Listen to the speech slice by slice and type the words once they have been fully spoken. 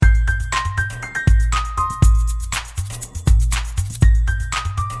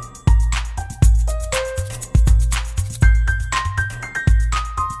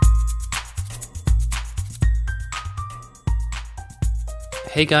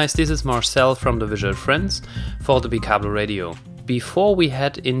Hey guys, this is Marcel from the Visual Friends for the Bicablo Radio. Before we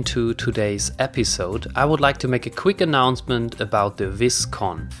head into today's episode, I would like to make a quick announcement about the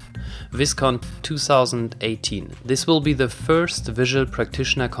VisCon. VisCon 2018. This will be the first visual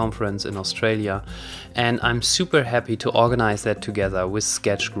practitioner conference in Australia, and I'm super happy to organize that together with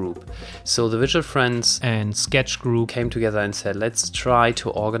Sketch Group. So the Visual Friends and Sketch Group came together and said, let's try to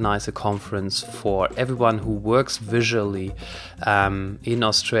organize a conference for everyone who works visually in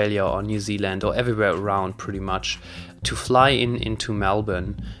Australia or New Zealand or everywhere around pretty much, to fly into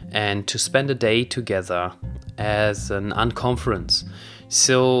Melbourne and to spend a day together as an unconference.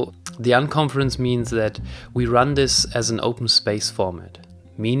 So the unconference means that we run this as an open space format.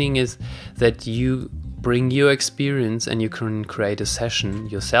 Meaning is that you bring your experience and you can create a session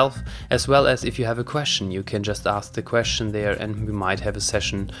yourself, as well as if you have a question, you can just ask the question there and we might have a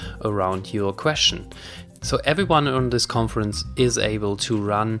session around your question. So everyone on this conference is able to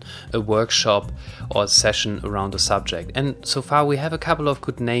run a workshop or a session around a subject. And so far we have a couple of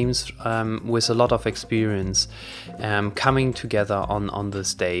good names with a lot of experience coming together on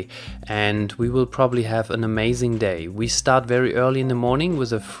this day. And we will probably have an amazing day. We start very early in the morning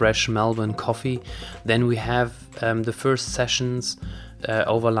with a fresh Melbourne coffee. Then we have the first sessions.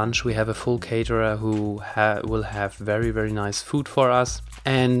 Over lunch we have a full caterer who will have very, very nice food for us.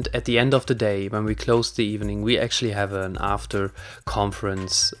 And at the end of the day, when we close the evening, we actually have an after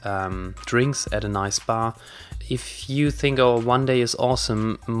conference drinks at a nice bar. If you think, oh, one day is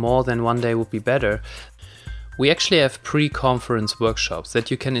awesome, more than one day would be better, we actually have pre-conference workshops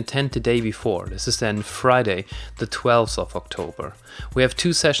that you can attend the day before. This is then Friday, the 12th of October. We have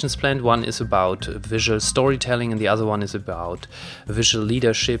two sessions planned. One is about visual storytelling and the other one is about visual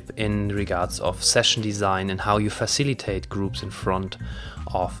leadership in regards of session design and how you facilitate groups in front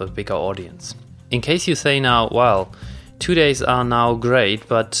of a bigger audience. In case you say now, well, 2 days are now great,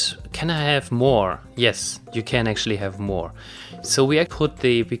 but can I have more? Yes, you can actually have more. So we put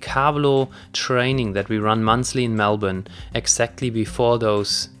the Bicablo training that we run monthly in Melbourne exactly before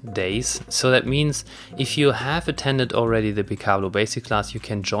those days. So that means if you have attended already the Bicablo basic class, you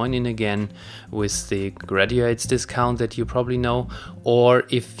can join in again with the graduates discount that you probably know. Or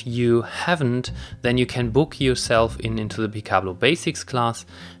if you haven't, then you can book yourself into the Bicablo basics class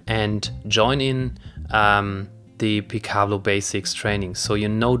and join in the Bicablo Basics training. So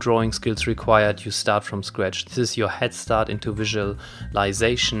no drawing skills required, you start from scratch. This is your head start into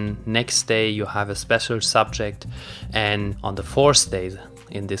visualization. Next day you have a special subject, and on the fourth day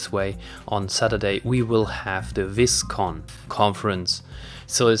in this way, on Saturday, we will have the VisCon conference.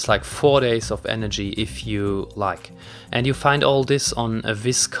 So it's like 4 days of energy if you like. And you find all this on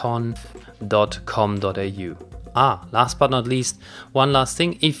viscon.com.au. Last but not least, one last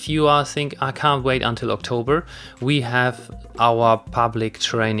thing. If you think I can't wait until October, we have our public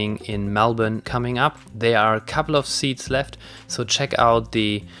training in Melbourne coming up. There are a couple of seats left, so check out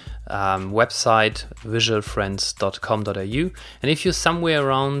the website visualfriends.com.au. And if you're somewhere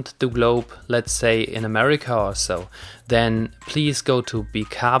around the globe, let's say in America or so, then please go to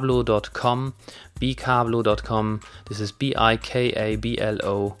bicablo.com. bicablo.com. This is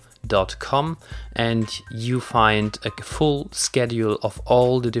BIKABLO.com, and you find a full schedule of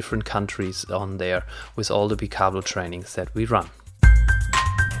all the different countries on there with all the Bicablo trainings that we run.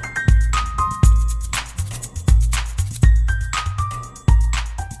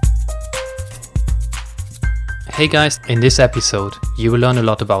 Hey guys, in this episode you will learn a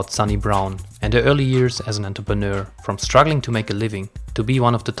lot about Sunny Brown and her early years as an entrepreneur, from struggling to make a living to be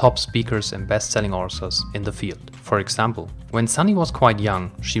one of the top speakers and best-selling authors in the field. For example, when Sunny was quite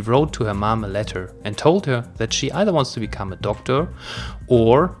young, she wrote to her mom a letter and told her that she either wants to become a doctor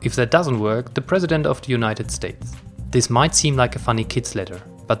or, if that doesn't work, the President of the United States. This might seem like a funny kid's letter,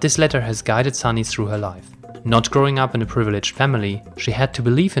 but this letter has guided Sunny through her life. Not growing up in a privileged family, she had to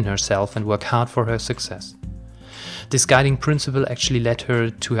believe in herself and work hard for her success. This guiding principle actually led her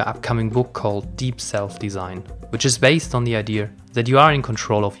to her upcoming book called Deep Self-Design, which is based on the idea that you are in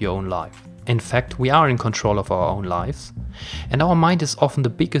control of your own life. In fact, we are in control of our own lives, and our mind is often the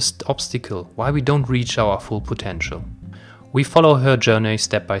biggest obstacle why we don't reach our full potential. We follow her journey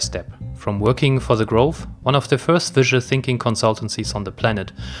step by step, from working for The Grove, one of the first visual thinking consultancies on the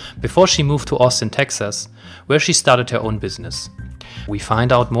planet, before she moved to Austin, Texas, where she started her own business. We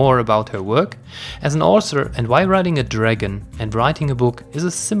find out more about her work as an author and why writing a dragon and writing a book is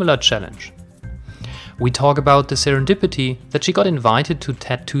a similar challenge. We talk about the serendipity that she got invited to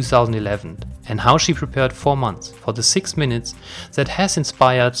TED 2011 and how she prepared 4 months for the 6 minutes that has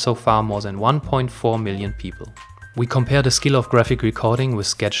inspired so far more than 1.4 million people. We compare the skill of graphic recording with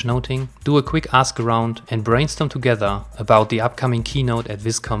sketchnoting, do a quick ask around, and brainstorm together about the upcoming keynote at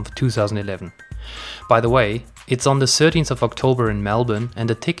VisConf 2011. By the way, it's on the 13th of October in Melbourne and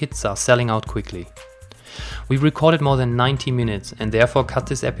the tickets are selling out quickly. We recorded more than 90 minutes and therefore cut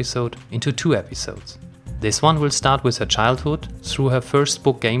this episode into 2 episodes. This one will start with her childhood, through her first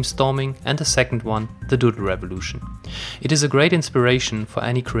book Gamestorming, and the second one, The Doodle Revolution. It is a great inspiration for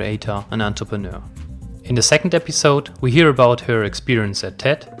any creator and entrepreneur. In the second episode, we hear about her experience at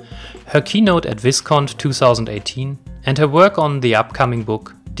TED, her keynote at VisConf 2018, and her work on the upcoming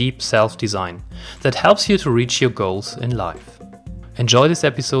book Deep Self-Design that helps you to reach your goals in life. Enjoy this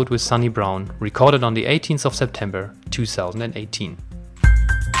episode with Sunny Brown, recorded on the 18th of September 2018.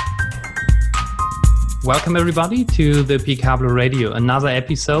 Welcome everybody to the Picablo Radio, another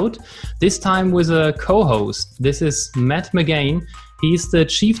episode, this time with a co-host. This is Matt McGain. He's the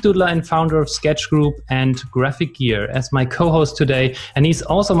chief doodler and founder of Sketch Group and Graphic Gear as my co-host today, and he's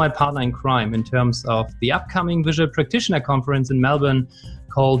also my partner in crime in terms of the upcoming Visual Practitioner Conference in Melbourne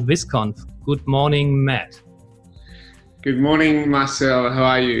called VisConf. Good morning, Matt. Good morning, Marcel. How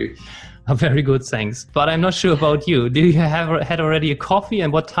are you? I'm very good, thanks. But I'm not sure about you. Do you have had already a coffee,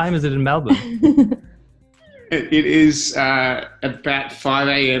 and what time is it in Melbourne? It is about 5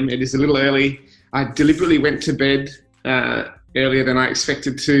 a.m. It is a little early. I deliberately went to bed earlier than I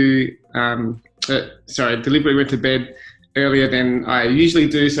expected to. I deliberately went to bed earlier than I usually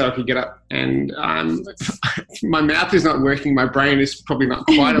do so I could get up. And my mouth is not working. My brain is probably not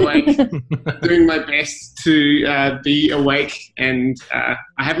quite awake. Doing my best to be awake. And I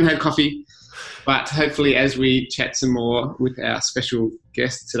haven't had coffee. But hopefully as we chat some more with our special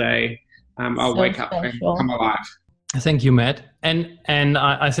guest today, I'll wake up and come alive. Thank you, Matt. And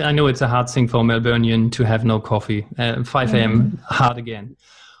I know it's a hard thing for a Melburnian to have no coffee. 5 a.m. hard again.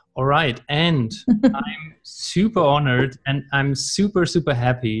 All right. And I'm super honored and I'm super, super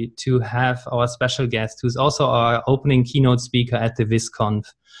happy to have our special guest who's also our opening keynote speaker at the VisConf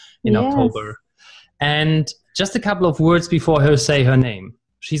in October. And just a couple of words before her say her name.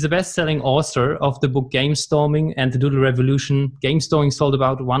 She's a best-selling author of the book Gamestorming and the Doodle Revolution. Gamestorming sold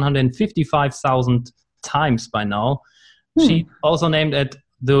about 155,000 times by now. She also named at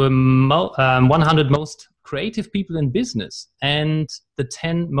the 100 most creative people in business and the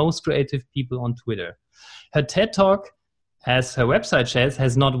 10 most creative people on Twitter. Her TED Talk, as her website says,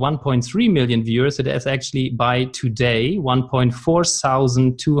 has not 1.3 million viewers. It has actually, by today,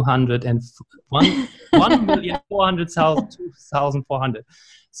 1,400,2,400.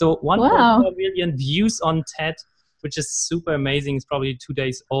 So 1.4 million views on TED, which is super amazing. It's probably 2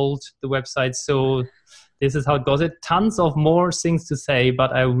 days old, the website. So this is how it goes. It tons of more things to say,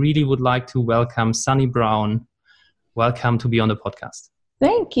 but I really would like to welcome Sunny Brown. Welcome to be on the podcast.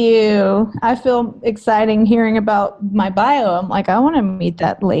 Thank you. I feel exciting hearing about my bio. I'm like, I want to meet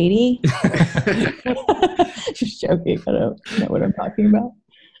that lady. Just joking. I don't know what I'm talking about.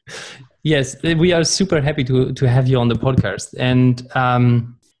 Yes, we are super happy to have you on the podcast. And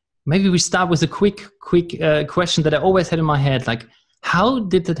maybe we start with a quick question that I always had in my head. Like, how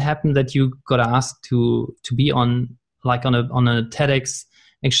did it happen that you got asked to be on a TEDx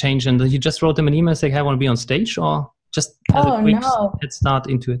exchange, and you just wrote them an email saying, "Hey, I want to be on stage," or just as a quick head start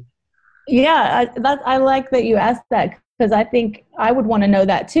into it? Yeah, I like that you asked that because I think I would want to know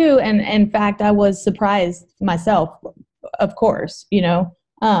that too. And in fact, I was surprised myself, of course, and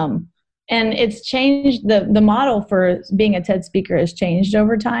it's changed. The model for being a TED speaker has changed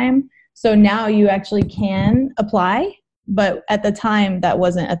over time. So now you actually can apply, but at the time that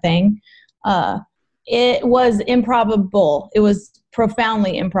wasn't a thing. It was improbable. It was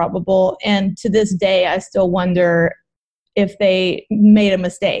profoundly improbable. And to this day, I still wonder if they made a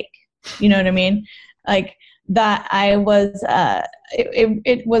mistake. You know what I mean? Like that I was,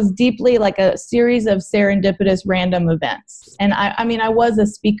 it was deeply like a series of serendipitous random events. And I mean, I was a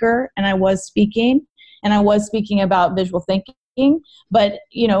speaker and I was speaking about visual thinking, but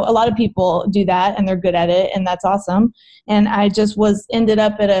a lot of people do that and they're good at it and that's awesome. And I just ended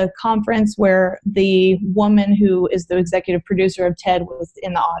up at a conference where the woman who is the executive producer of TED was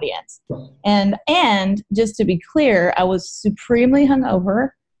in the audience. And just to be clear, I was supremely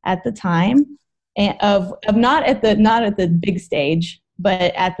hungover at the time of not at the big stage,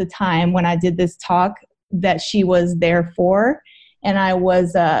 but at the time when I did this talk that she was there for, and I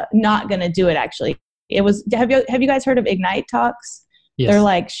was not going to do it actually. It was, have you guys heard of Ignite talks?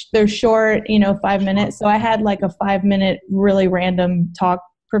 Yes. They're short, 5 minutes. So I had like a 5-minute really random talk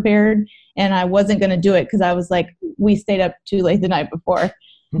prepared and I wasn't going to do it because I was like, we stayed up too late the night before,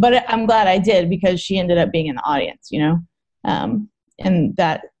 but I'm glad I did because she ended up being in the audience, and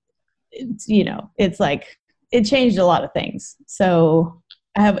that, it's like it changed a lot of things. So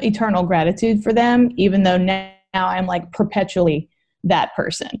I have eternal gratitude for them, even though now I'm like perpetually that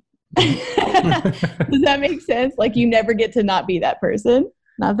person. Does that make sense? Like you never get to not be that person.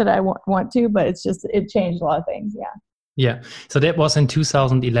 Not that I want to, but it's just, it changed a lot of things. Yeah. Yeah. So that was in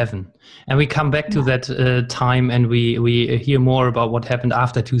 2011. And we come back to that time, and we hear more about what happened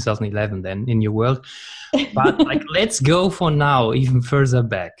after 2011 then in your world. But like, let's go for now even further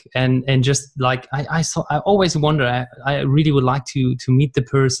back. And just like, I always wonder, I really would like to meet the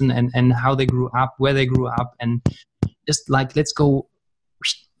person and how they grew up, where they grew up. And just like, let's go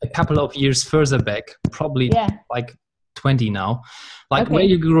a couple of years further back, probably like 20 now, like where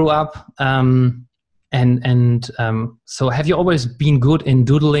you grew up. So have you always been good in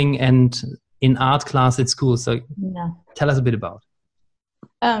doodling and in art class at school? So tell us a bit about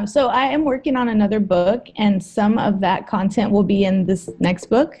it. So I am working on another book, and some of that content will be in this next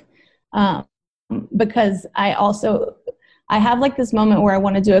book, because I have like this moment where I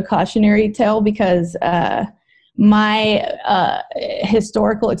want to do a cautionary tale, because my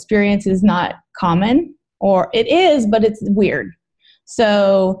historical experience is not common, or it is, but it's weird.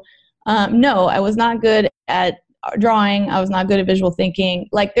 So no, I was not good at drawing. I was not good at visual thinking.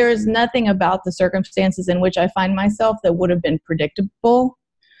 Like there is nothing about the circumstances in which I find myself that would have been predictable.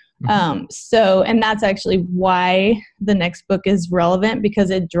 So, and that's actually why the next book is relevant, because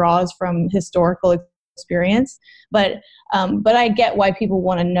it draws from historical experience. But I get why people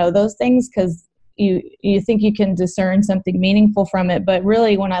want to know those things, because you think you can discern something meaningful from it. But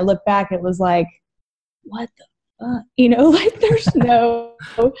really, when I look back, it was like, what the fuck? You know, like there's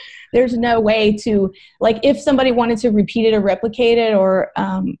no way to, like, if somebody wanted to repeat it or replicate it, or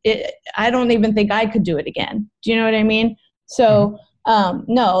I don't even think I could do it again. Do you know what I mean? So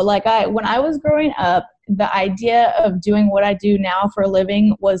no, like when I was growing up, the idea of doing what I do now for a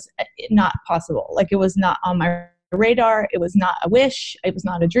living was not possible. Like it was not on my radar. It was not a wish. It was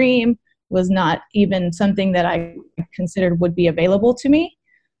not a dream. It was not even something that I considered would be available to me.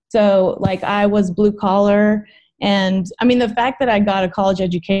 So like I was blue collar, and I mean, the fact that I got a college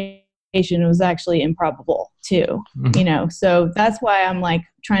education was actually improbable too, you know? So that's why I'm like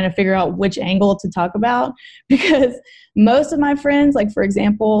trying to figure out which angle to talk about, because most of my friends, like for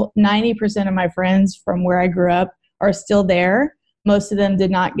example, 90% of my friends from where I grew up are still there. Most of them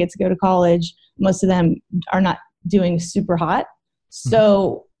did not get to go to college. Most of them are not doing super hot.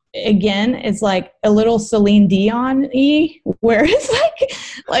 So again, it's like a little Celine Dion-y, where it's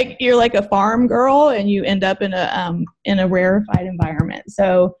like you're like a farm girl and you end up in a rarefied environment.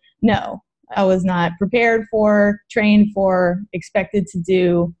 So no, I was not prepared for, trained for, expected to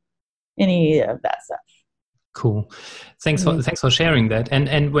do any of that stuff. Cool. Thanks for sharing that.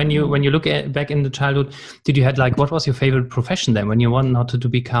 And when you look back in the childhood, did you had like, what was your favorite profession then when you wanted to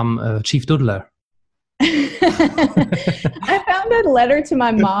become a chief doodler? I found a letter to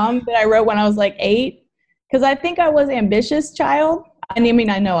my mom that I wrote when I was like 8, because I think I was ambitious child. I mean,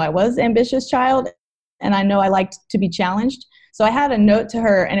 I know I was ambitious child, and I know I liked to be challenged. So I had a note to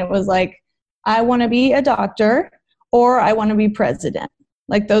her, and it was like, I want to be a doctor, or I want to be president.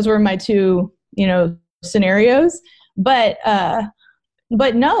 Like those were my two, scenarios. But no,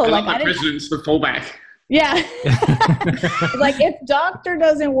 like my president's the fallback. Yeah. Like if doctor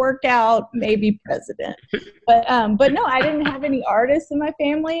doesn't work out, maybe president. But no, I didn't have any artists in my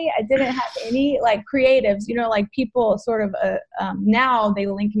family. I didn't have any like creatives, like people sort of, now they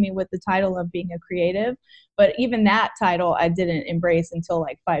link me with the title of being a creative, but even that title I didn't embrace until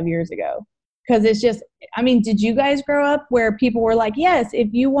like 5 years ago. Cause it's just, I mean, did you guys grow up where people were like, yes, if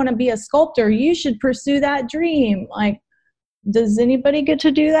you want to be a sculptor, you should pursue that dream? Like, does anybody get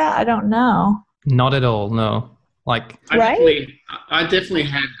to do that? I don't know. Not at all, no. Like, I definitely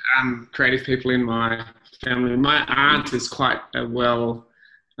had creative people in my family. My aunt is quite a well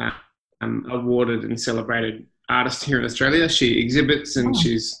awarded and celebrated artist here in Australia. She exhibits and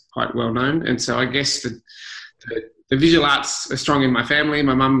she's quite well known. And so I guess the visual arts are strong in my family.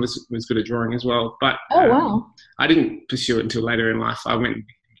 My mum was good at drawing as well. But I didn't pursue it until later in life. I went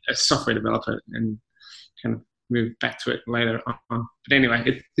a software developer and kind of moved back to it later on. But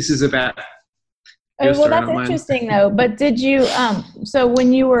anyway, this is about... Well, that's interesting though. But did you, so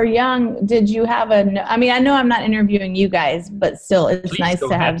when you were young, did you have I mean, I know I'm not interviewing you guys, but still it's nice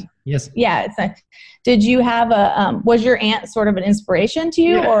to have. Yes. Yeah. It's nice. Did you have was your aunt sort of an inspiration to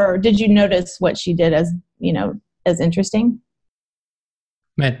you, or did you notice what she did as, as interesting?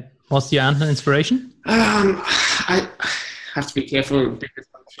 Matt, was your aunt an inspiration? I have to be careful because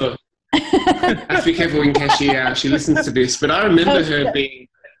I'm sure. I have to be careful in case she listens to this, but I remember her being...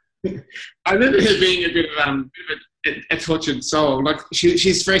 I remember her being a bit of a tortured soul. Like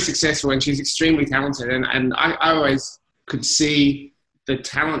she's very successful and she's extremely talented, and I always could see the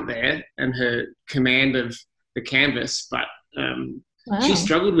talent there and her command of the canvas, but she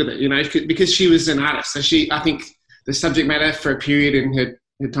struggled with it, you know, because she was an artist. So I think the subject matter for a period in her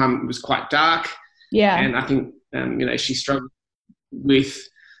time was quite dark. Yeah. And I think, you know, she struggled with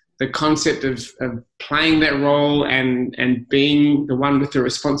the concept of playing that role and being the one with the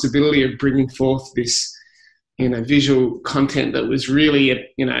responsibility of bringing forth this, you know, visual content that was really,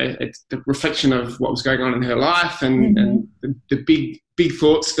 you know, the reflection of what was going on in her life and the big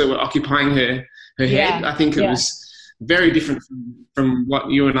thoughts that were occupying her head. I think it was very different from what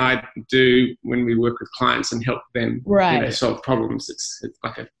you and I do when we work with clients and help them you know, solve problems. It's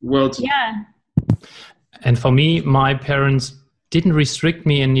like a world. Yeah. And for me, my parents didn't restrict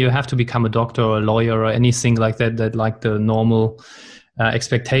me and you have to become a doctor or a lawyer or anything like that like the normal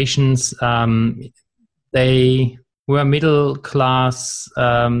expectations. They were middle class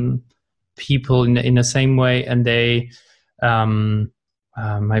people in the same way, and they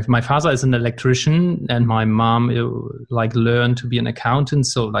my father is an electrician and my mom like learned to be an accountant,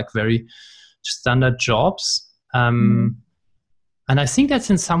 so like very standard jobs. And I think that's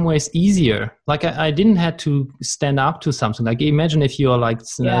in some ways easier. Like I didn't have to stand up to something. Like imagine if you're like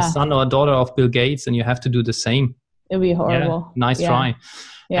a son or a daughter of Bill Gates and you have to do the same. It'd be horrible. Nice try.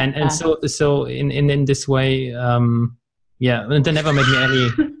 Yeah. And so in this way, and they never made me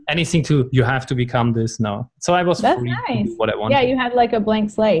anything to, you have to become this. No. So I was free to do what I wanted. Yeah, you had like a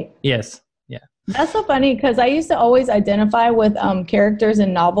blank slate. Yes. Yeah. That's so funny because I used to always identify with characters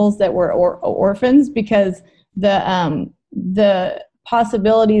in novels that were orphans because the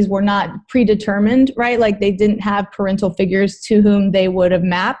possibilities were not predetermined, right? Like they didn't have parental figures to whom they would have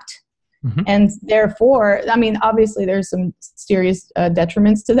mapped. And therefore, I mean, obviously there's some serious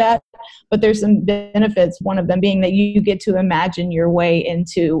detriments to that, but there's some benefits. One of them being that you get to imagine your way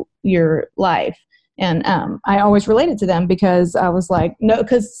into your life. And I always related to them because I was like, no,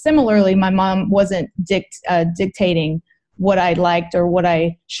 because similarly, my mom wasn't dictating what I liked or what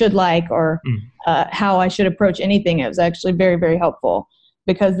I should like or how I should approach anything. It was actually very, very helpful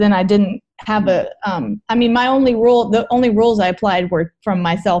because then I didn't have the only rules I applied were from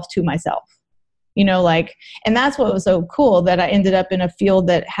myself to myself, you know, like, and that's what was so cool that I ended up in a field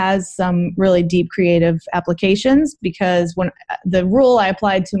that has some really deep creative applications because when the rule I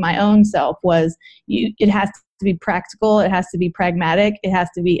applied to my own self was it has to be practical. It has to be pragmatic. It has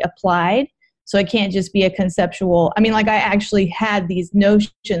to be applied. So it can't just be a conceptual. I mean, like I actually had these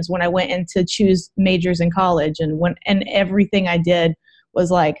notions when I went in to choose majors in college and everything I did was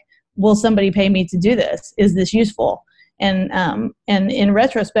like, will somebody pay me to do this? Is this useful? And in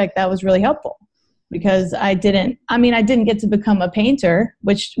retrospect, that was really helpful because I didn't get to become a painter,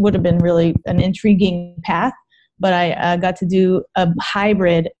 which would have been really an intriguing path, but I got to do a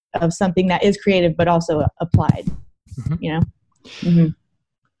hybrid of something that is creative, but also applied, you know?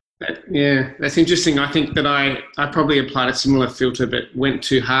 Yeah, that's interesting. I think that I probably applied a similar filter but went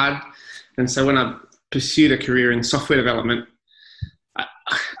too hard. And so when I pursued a career in software development,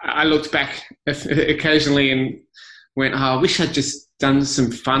 I looked back occasionally and went, I wish I'd just done some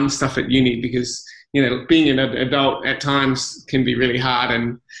fun stuff at uni because, you know, being an adult at times can be really hard.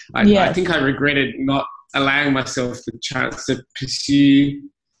 And I think I regretted not allowing myself the chance to pursue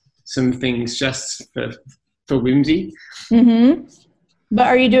some things just for whimsy. But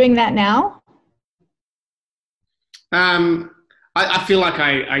are you doing that now? I feel like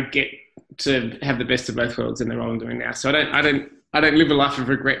I get to have the best of both worlds in the role I'm doing now. So I don't live a life of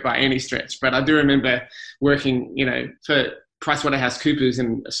regret by any stretch, but I do remember working, you know, for PricewaterhouseCoopers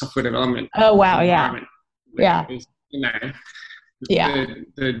in a software development. Oh, wow. Yeah. Yeah. Was, you know,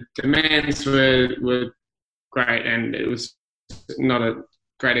 the demands were great and it was not a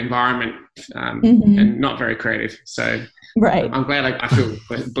great environment and not very creative. So I'm glad I feel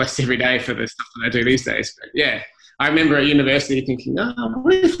blessed every day for the stuff that I do these days. But yeah, I remember at university thinking,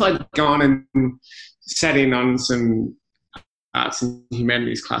 what if I'd gone and sat in on some arts and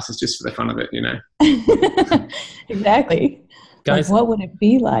humanities classes just for the fun of it, you know? Exactly. Guys, like, what would it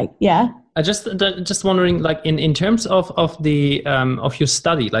be like? Yeah. I just wondering, like in terms of the of your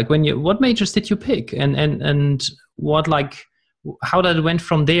study, like what majors did you pick and what, like, how that went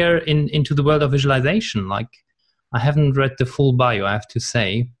from there into the world of visualization? Like, I haven't read the full bio, I have to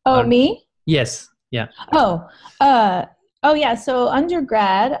say. Oh, me? Yes. Yeah. Oh, yeah. So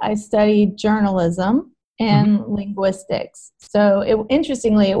undergrad, I studied journalism and linguistics. So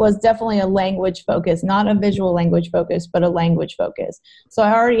interestingly, it was definitely a language focus, not a visual language focus, but a language focus. So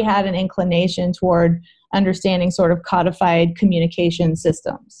I already had an inclination toward understanding sort of codified communication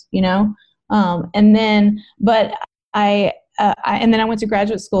systems, you know? But and then I went to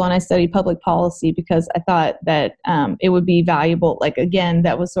graduate school and I studied public policy because I thought that it would be valuable. Like, again,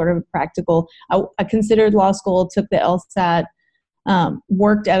 that was sort of practical. I considered law school, took the LSAT,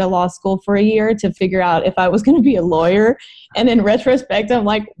 worked at a law school for a year to figure out if I was going to be a lawyer. And in retrospect, I'm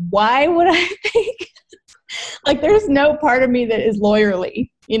like, why would I think? Like, there's no part of me that is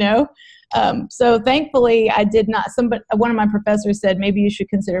lawyerly, you know? So thankfully I did not. One of my professors said, maybe you should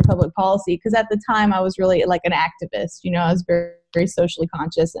consider public policy. Because at the time I was really like an activist, you know, I was very, very socially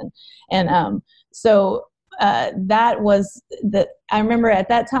conscious. So that was I remember at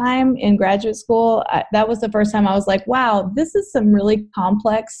that time in graduate school, that was the first time I was like, wow, this is some really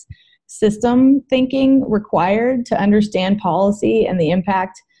complex system thinking required to understand policy and the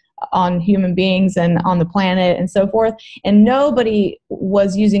impact on human beings and on the planet and so forth. And nobody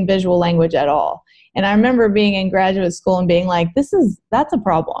was using visual language at all. And I remember being in graduate school and being like, that's a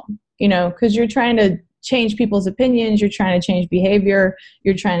problem, you know, because you're trying to change people's opinions, you're trying to change behavior,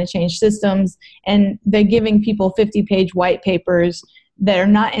 you're trying to change systems, and they're giving people 50-page white papers that are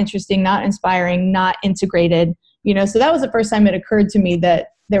not interesting, not inspiring, not integrated, you know. So that was the first time it occurred to me that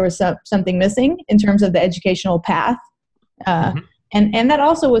there was something missing in terms of the educational path. And that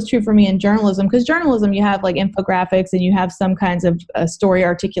also was true for me in journalism, because journalism, you have like infographics and you have some kinds of story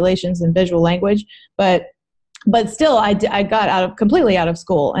articulations in visual language, but still I got completely out of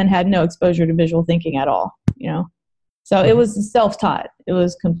school and had no exposure to visual thinking at all, you know. So it was self-taught. It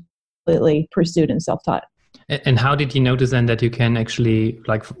was completely pursued and self-taught. And how did you notice then that you can actually,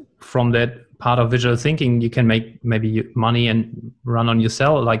 like, from that part of visual thinking, you can make maybe money and run on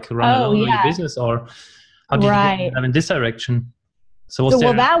yourself, like run on your business, or how did you get in this direction?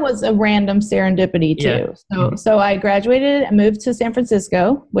 Well, that was a random serendipity too. Yeah. So I graduated and moved to San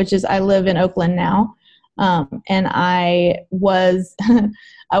Francisco, I live in Oakland now. And I was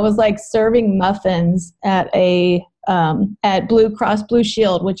like serving muffins at at Blue Cross Blue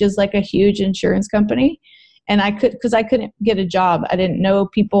Shield, which is like a huge insurance company. And because I couldn't get a job. I didn't know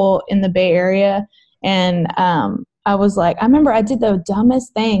people in the Bay Area. And I was like, I remember I did the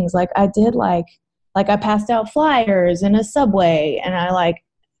dumbest things. Like I did like I passed out flyers in a subway, and I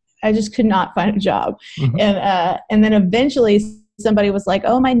just could not find a job. And then eventually somebody was like,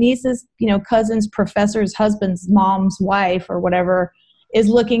 oh, my niece's, you know, cousin's professor's husband's mom's wife or whatever is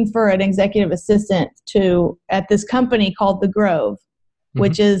looking for an executive assistant at this company called The Grove,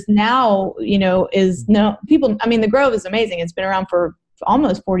 which is now, you know, the Grove is amazing. It's been around for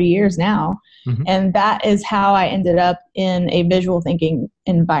almost 40 years now. And that is how I ended up in a visual thinking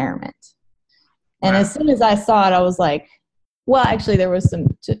environment. And as soon as I saw it, I was like, well, actually there was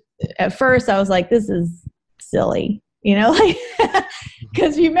at first I was like, this is silly, you know, like,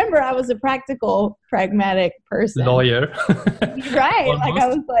 because you remember I was a practical, pragmatic person. Lawyer. Right. Almost. Like I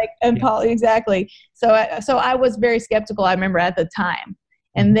was like, exactly. So I was very skeptical, I remember at the time.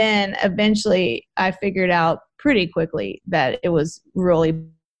 And then eventually I figured out pretty quickly that it was really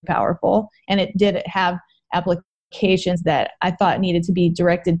powerful, and it did have applications that I thought needed to be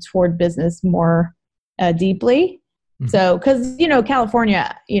directed toward business more deeply. So, because, you know,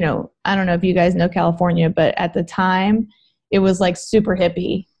 California, you know, I don't know if you guys know California, but at the time it was like super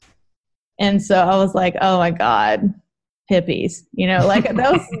hippie. And so I was like, oh my God, hippies, you know, like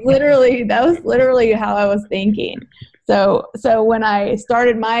that was literally how I was thinking. So when I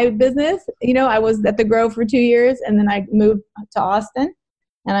started my business, you know, I was at the Grove for 2 years, and then I moved to Austin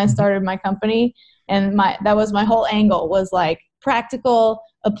and I started my company. And that was my whole angle, was like practical,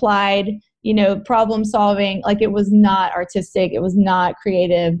 applied, you know, problem solving. Like it was not artistic. It was not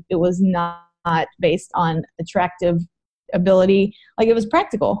creative. It was not based on attractive ability. Like it was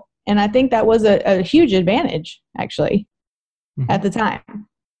practical. And I think that was a huge advantage, actually, at the time.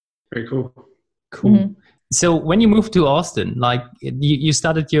 Very cool. Cool. So when you moved to Austin, like you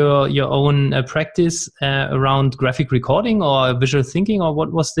started your own practice around graphic recording or visual thinking, or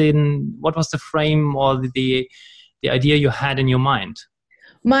what was the frame or the idea you had in your mind?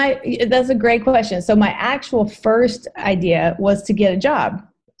 That's a great question. So my actual first idea was to get a job.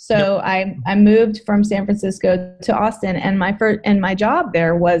 So I moved from San Francisco to Austin, and my job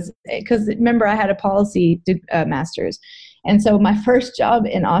there was, because remember I had a policy master's. And so my first job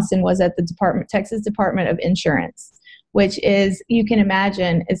in Austin was at the Texas Department of Insurance, which is, you can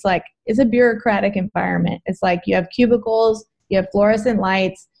imagine, it's a bureaucratic environment. It's like you have cubicles, you have fluorescent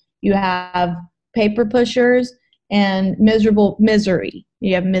lights, you have paper pushers, and misery.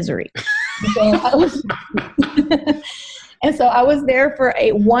 You have misery. And so I was there for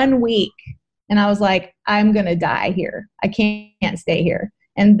 1 week, and I was like, I'm going to die here. I can't stay here.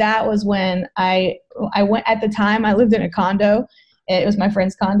 And that was when I went, at the time I lived in a condo. It was my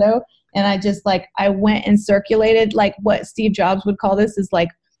friend's condo. And I just like, I went and circulated, like what Steve Jobs would call this is like,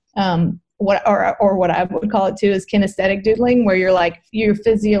 what I would call it too is kinesthetic doodling, where you're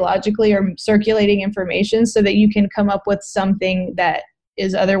physiologically or circulating information so that you can come up with something that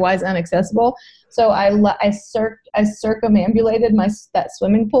is otherwise inaccessible. So I circumambulated that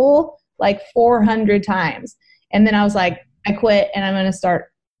swimming pool like 400 times. And then I was like, I quit and I'm going to start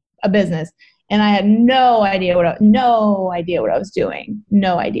a business. And I had no idea what I was doing.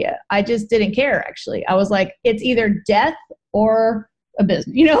 No idea. I just didn't care, actually. I was like, it's either death or a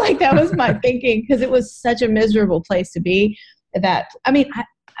business. Like that was my thinking, because it was such a miserable place to be. That, I mean,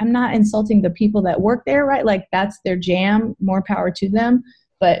 I'm not insulting the people that work there, right? Like that's their jam, more power to them.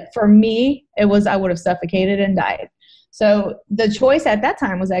 But for me, I would have suffocated and died. So the choice at that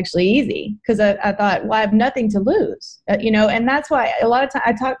time was actually easy, because I thought, well, I have nothing to lose, and that's why a lot of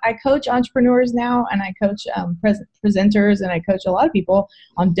times I coach entrepreneurs now, and I coach presenters, and I coach a lot of people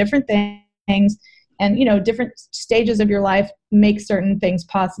on different things, and, different stages of your life make certain things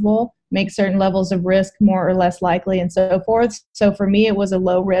possible, make certain levels of risk more or less likely, and so forth. So for me, it was a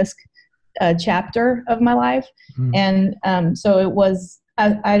low risk chapter of my life. Mm-hmm. And so it was,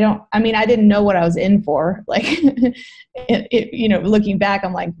 I didn't know what I was in for. Like, looking back,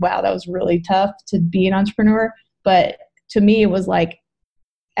 I'm like, wow, that was really tough to be an entrepreneur. But to me, it was like,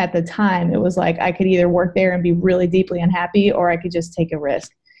 at the time, it was like I could either work there and be really deeply unhappy, or I could just take a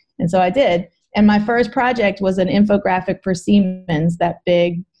risk. And so I did. And my first project was an infographic for Siemens, that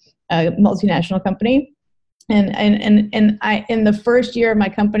big multinational company. And I, in the first year of my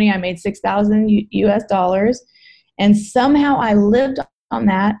company, I made $6,000 US. And somehow I lived on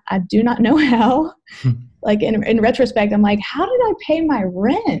that. I do not know how. Like in retrospect, I'm like, how did I pay my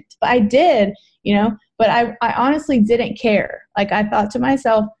rent? But I did, but I honestly didn't care. Like I thought to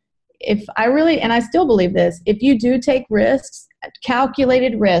myself, if I really, and I still believe this, if you do take risks,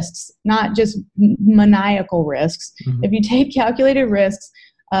 calculated risks, not just maniacal risks, mm-hmm. If you take calculated risks,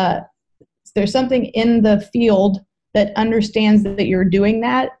 there's something in the field that understands that you're doing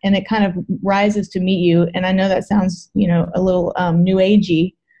that, and it kind of rises to meet you. And I know that sounds, a little new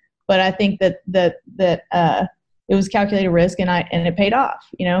agey, but I think that it was calculated risk, and it paid off,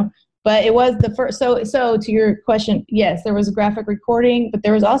 But it was the first. So to your question, yes, there was a graphic recording, but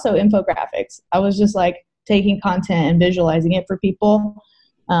there was also infographics. I was just like taking content and visualizing it for people,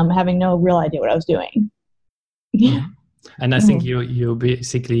 having no real idea what I was doing. Yeah. And I think you're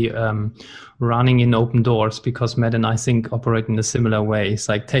basically running in open doors, because Matt and I think operate in a similar way. It's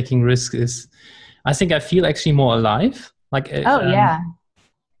like taking risks is, I think I feel actually more alive. Like yeah.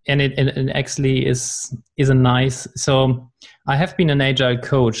 And it actually is a nice. So I have been an agile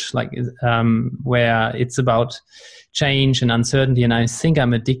coach, like where it's about change and uncertainty, and I think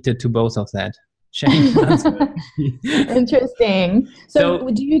I'm addicted to both of that. Change and uncertainty. Interesting. So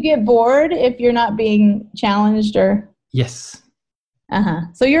do you get bored if you're not being challenged or? Yes.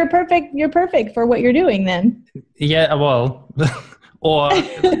 So you're perfect for what you're doing then. Yeah, well, or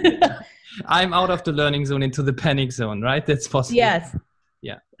I'm out of the learning zone into the panic zone, right? That's possible. Yes.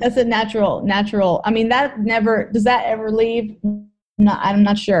 Yeah. That's a natural. I mean, does that ever leave? No, I'm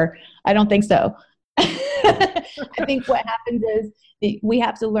not sure. I don't think so. I think what happens is we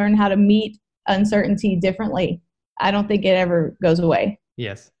have to learn how to meet uncertainty differently. I don't think it ever goes away.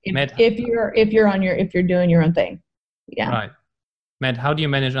 Yes. If you're doing your own thing. Yeah. Right. Matt, how do you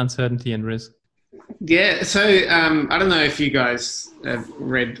manage uncertainty and risk? Yeah. So I don't know if you guys have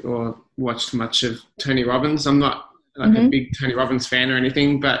read or watched much of Tony Robbins. I'm not like a big Tony Robbins fan or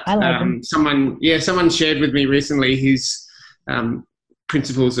anything, but I like him. Someone shared with me recently his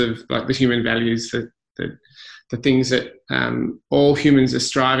principles of like the human values, the things that all humans are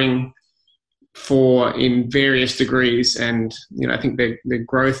striving for in various degrees, and I think the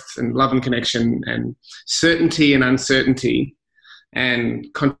growth and love and connection and certainty and uncertainty and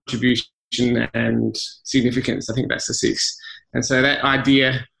contribution and significance. I think that's the 6. And so that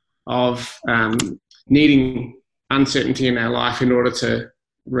idea of needing uncertainty in our life in order to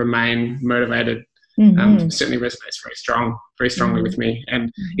remain motivated certainly resonates very strongly with me,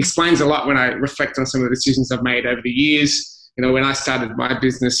 and explains a lot when I reflect on some of the decisions I've made over the years. When I started my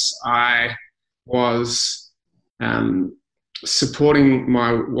business, I was supporting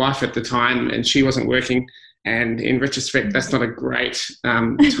my wife at the time, and she wasn't working. And in retrospect, that's not a great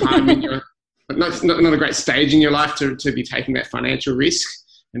time in your, not a great stage in your life to be taking that financial risk.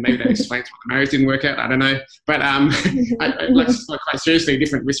 And maybe that explains why the marriage didn't work out. I don't know, but quite seriously,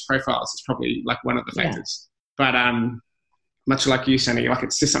 different risk profiles is probably like one of the factors. Yeah. But much like you, Sunny, like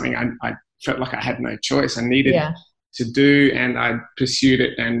it's just something I felt like I had no choice. I needed to do, and I pursued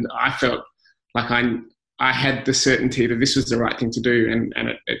it, and I felt like I had the certainty that this was the right thing to do, and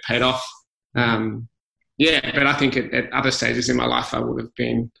it paid off. But I think at other stages in my life, I would have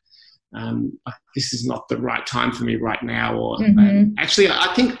been, this is not the right time for me right now. Or actually,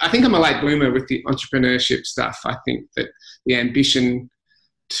 I think I'm a late bloomer with the entrepreneurship stuff. I think that the ambition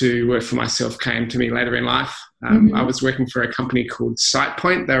to work for myself came to me later in life. I was working for a company called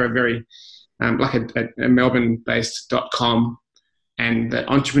SitePoint. They were very like a Melbourne-based .com. And the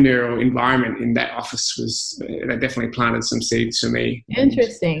entrepreneurial environment in that office they definitely planted some seeds for me.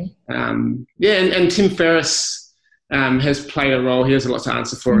 Interesting. And Tim Ferriss has played a role. He has a lot to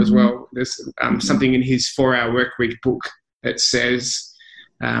answer for as well. There's something in his 4-Hour Workweek book that says,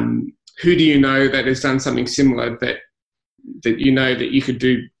 who do you know that has done something similar that you know that you could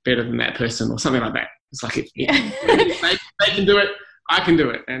do better than that person, or something like that. It's like, if they can do it, I can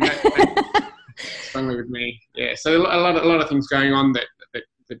do it. And that strongly with me. Yeah. So a lot of things going on that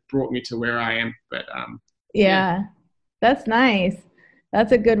brought me to where I am. But yeah, that's nice.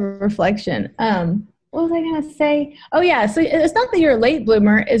 That's a good reflection. What was I going to say? Oh yeah. So it's not that you're a late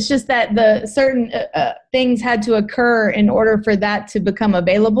bloomer. It's just that the certain things had to occur in order for that to become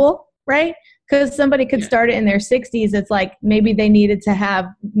available. Right. Because somebody could start it in their 60s. It's like maybe they needed to have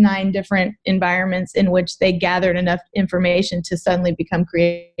 9 different environments in which they gathered enough information to suddenly become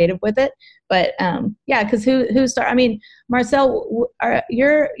creative with it. But because who started? I mean, Marcel,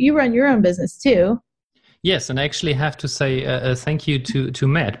 you run your own business too. Yes, and I actually have to say thank you to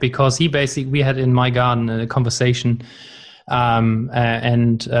Matt, because we had in my garden a conversation, I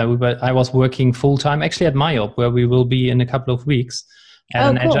was working full time actually at MyOp, where we will be in a couple of weeks. As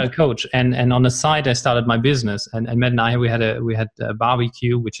an agile coach, and on the side I started my business, and Matt and I we had a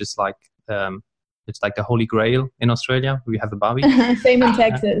barbecue, which is like it's like the Holy Grail in Australia. We have a barbecue. Same in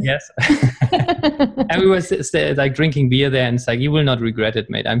Texas. Yes. And we were like drinking beer there, and it's like, you will not regret it,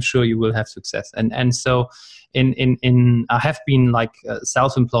 mate. I'm sure you will have success. And so in I have been like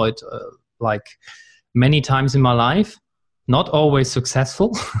self-employed like many times in my life. Not always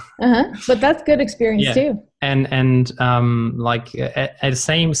successful, but that's good experience too. And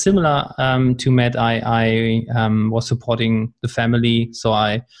similar to Matt, I was supporting the family, so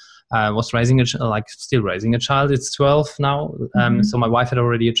I was still raising a child. It's 12 now, so my wife had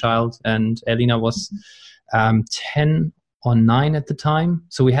already a child, and Elena was 10 or 9 at the time.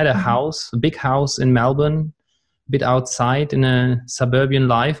 So we had a big house in Melbourne, a bit outside in a suburban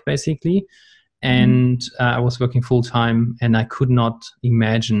life, basically. And I was working full time, and I could not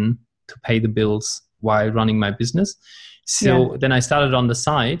imagine to pay the bills while running my business. So then I started on the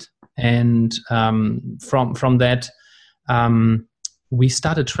side, and from that, we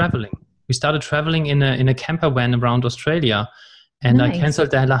started traveling. We started traveling in a camper van around Australia, and nice. I canceled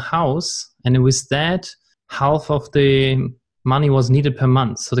the house, and it was that half of the money was needed per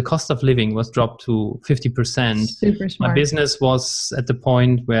month. So the cost of living was dropped to 50%. Super smart. My business was at the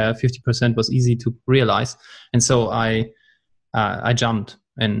point where 50% was easy to realize. And so I jumped,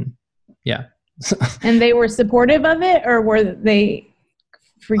 and yeah. And they were supportive of it, or were they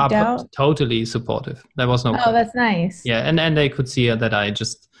freaked out? Totally supportive. There was no problem. That's nice. Yeah. And they could see that I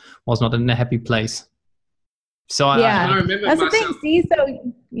just was not in a happy place. So I remember that's myself. The thing. See, so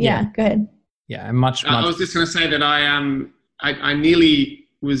go ahead. Yeah. much. I was just going to say that I nearly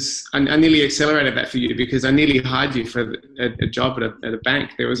accelerated that for you, because I nearly hired you for a job at a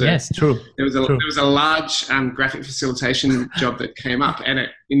bank. There was true. There was a large graphic facilitation job that came up, and it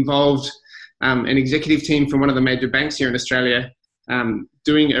involved an executive team from one of the major banks here in Australia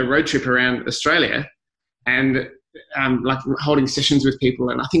doing a road trip around Australia, and like holding sessions with people.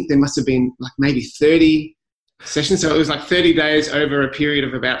 And I think there must have been like maybe 30 sessions. So it was like 30 days over a period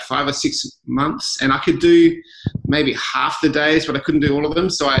of about 5 or 6 months. And I could do maybe half the days, but I couldn't do all of them.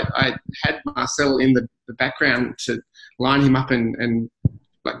 So I had Marcel in the background to line him up and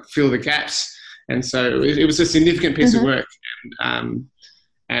like fill the gaps. And so it was a significant piece of work.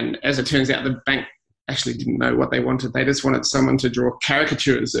 And as it turns out, the bank actually didn't know what they wanted. They just wanted someone to draw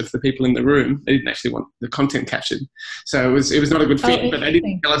caricatures of the people in the room. They didn't actually want the content captured. So it was not a good fit, but they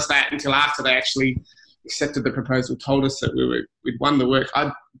didn't tell us that until after they actually accepted the proposal, told us that we'd won the work.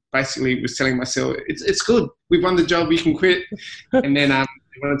 I basically was telling myself, it's good. We've won the job. You can quit. And then they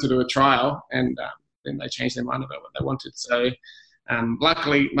wanted to do a trial, and then they changed their mind about what they wanted. So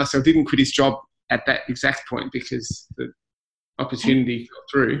luckily, Marcel didn't quit his job at that exact point, because the opportunity fell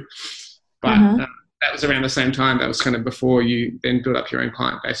through. But that was around the same time. That was kind of before you then built up your own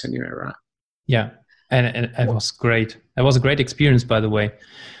client base anywhere, right? Yeah. And it was great. It was a great experience, by the way.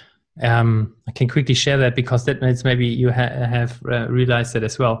 I can quickly share that, because that means maybe you have realized that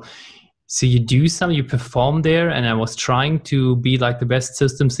as well. so you perform there, and I was trying to be like the best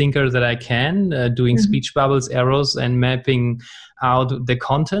system thinker that I can, doing speech bubbles, arrows, and mapping out the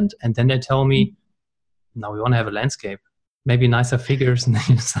content. And then they tell me, now we want to have a landscape, maybe nicer figures, and then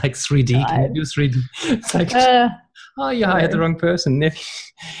it's like 3D. Can you do 3D? It's like, oh yeah, I had the wrong person.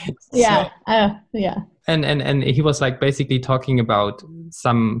 Yeah. And he was like basically talking about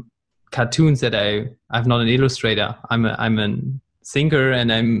some cartoons that I'm not an illustrator. I'm a thinker, and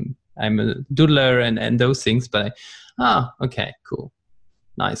I'm a doodler and those things. But okay, cool,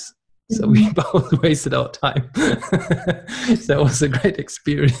 nice. So we both wasted our time. So it was a great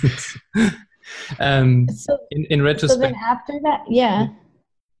experience. In retrospect. So then after that,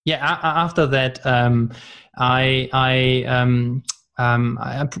 after that, I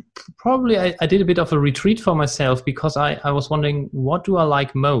did a bit of a retreat for myself, because I was wondering, what do I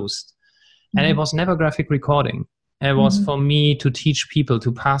like most? And it was never graphic recording. It was for me to teach people,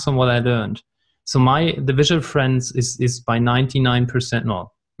 to pass on what I learned. So the Visual Friends is by 90%,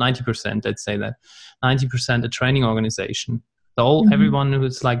 let's say that, 90% a training organization. So everyone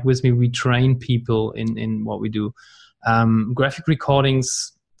who's like with me, we train people in what we do. Graphic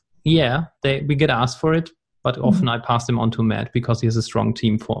recordings, we get asked for it, but often I pass them on to Matt, because he has a strong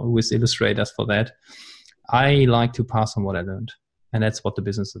team with illustrators for that. I like to pass on what I learned, and that's what the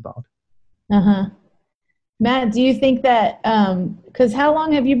business is about. Matt, do you think that, because how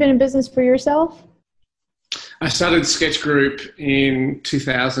long have you been in business for yourself? I started Sketch Group in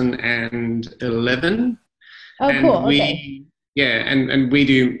 2011. Oh, and cool. Okay. And we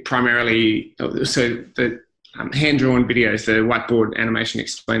do primarily, so the hand-drawn videos, the whiteboard animation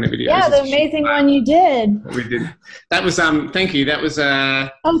explainer videos. Yeah, the amazing one you did. We did. That was, thank you. That was...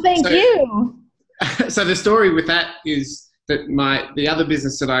 thank you. So the story with that is that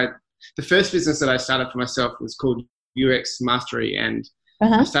the first business that I started for myself was called UX Mastery, and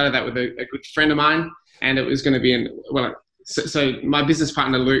I started that with a good friend of mine, and it was going to be so my business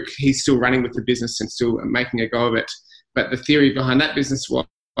partner, Luke, he's still running with the business and still making a go of it. But the theory behind that business was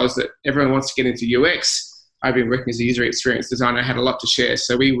that everyone wants to get into UX. I've been working as a user experience designer. I had a lot to share.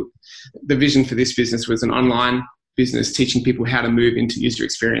 So the vision for this business was an online business teaching people how to move into user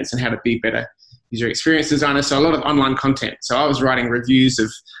experience and how to be better user experience designers. So a lot of online content. So I was writing reviews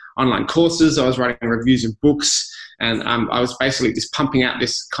of online courses. I was writing reviews of books. And I was basically just pumping out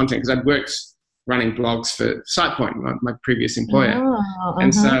this content, because I'd worked running blogs for SitePoint, my previous employer.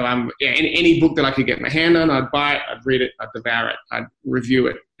 And so, any book that I could get my hand on, I'd buy it, I'd read it, I'd devour it, I'd review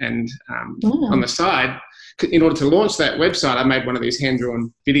it. And on the side, in order to launch that website, I made one of these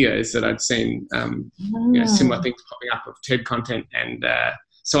hand-drawn videos that I'd seen, similar things popping up of TED content. And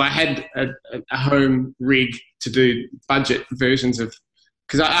so I had a home rig to do budget versions of,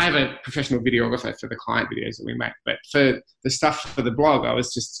 because I have a professional videographer for the client videos that we make. But for the stuff for the blog, I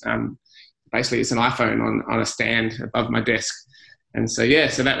was just... basically, it's an iPhone on a stand above my desk. And so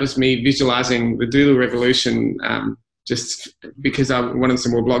that was me visualizing the doodle revolution, just because I wanted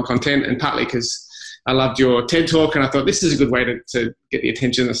some more blog content, and partly because I loved your TED Talk, and I thought this is a good way to get the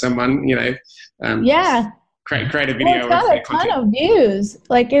attention of someone, create a video. Well, it's got a ton of views.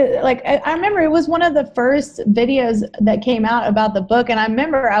 I remember it was one of the first videos that came out about the book, and I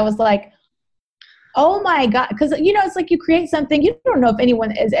remember I was like, oh my God. Because, it's like you create something, you don't know if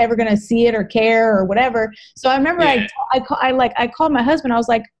anyone is ever going to see it or care or whatever. So I remember I called my husband. I was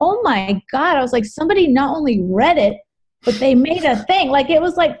like, oh my God. I was like, somebody not only read it, but they made a thing. Like, it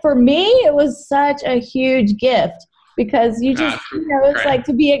was like, for me, it was such a huge gift, because you just, it's like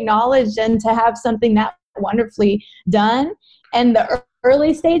to be acknowledged and to have something that wonderfully done, and the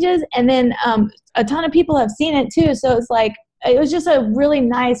early stages. And then a ton of people have seen it too. So it's like, it was just a really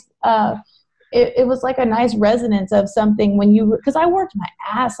nice, it was like a nice resonance of something because I worked my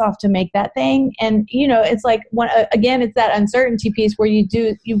ass off to make that thing. And, it's like, again, it's that uncertainty piece where you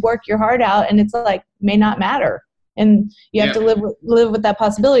work your heart out, and it's like, may not matter. And you have to live with that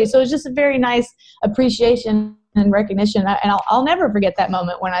possibility. So it's just a very nice appreciation and recognition. And I'll never forget that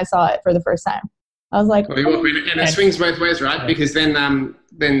moment when I saw it for the first time. I was like, and it swings both ways, right? Because then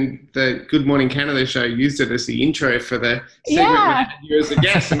the Good Morning Canada show used it as the intro for the segment where I had you as a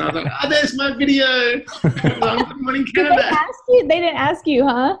guest, and I was like, there's my video on Good Morning Canada. Did they ask you? They didn't ask you,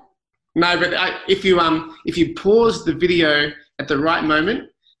 huh? No, but if you pause the video at the right moment,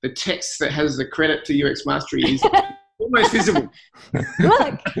 the text that has the credit to UX Mastery is almost visible.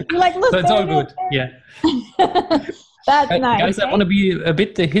 Look, you're like, look. So it's all good. Yeah. That's nice. Guys, I want to be a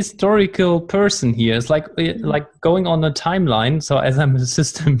bit the historical person here. It's like going on a timeline. So as I'm a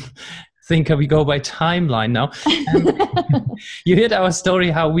system think we go by timeline now. You heard our story,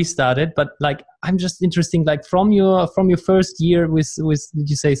 how we started, but like, I'm just interested, like from your first year with did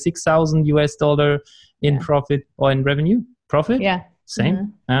you say $6,000 in profit or in revenue? Profit? Yeah.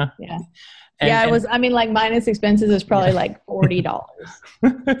 Same? Mm-hmm. Yeah. It was, I mean, like minus expenses is probably like $40.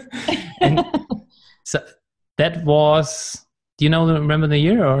 And so that was, do you remember the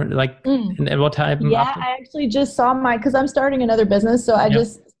year or like and what time? Yeah, after? I actually just saw because I'm starting another business. So I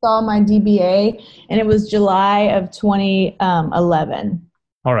just saw my DBA and it was July of 2011.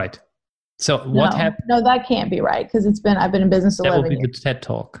 All right. So what happened? No, that can't be right because I've been in business 11 years. That will be the TED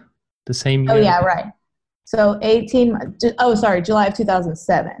Talk. The same year? Oh, yeah, right. So July of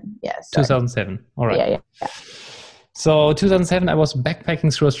 2007. Yes. 2007. All right. Yeah. So 2007, I was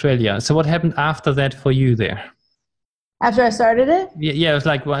backpacking through Australia. So what happened after that for you there? After I started it? Yeah, it was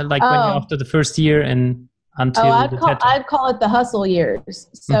like when after the first year and until I'd call it the hustle years.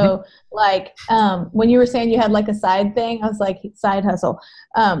 So like when you were saying you had like a side thing, I was like side hustle.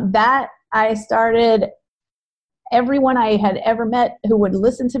 That I started. Everyone I had ever met who would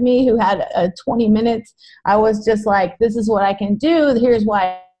listen to me, who had 20 minutes, I was just like, this is what I can do. Here's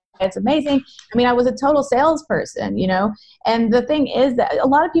why it's amazing. I mean, I was a total salesperson, and the thing is that a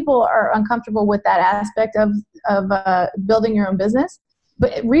lot of people are uncomfortable with that aspect of building your own business,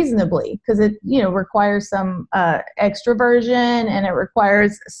 but reasonably, because it, requires some extroversion and it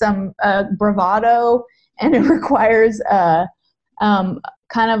requires some bravado and it requires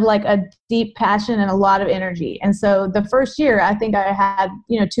kind of like a deep passion and a lot of energy. And so the first year, I think I had,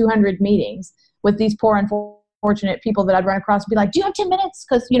 200 meetings with these poor, unfortunate people that I'd run across and be like, do you have 10 minutes?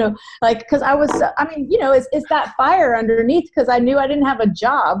 Because, because I was, it's that fire underneath because I knew I didn't have a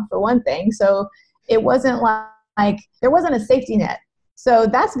job for one thing. So it wasn't like there wasn't a safety net. So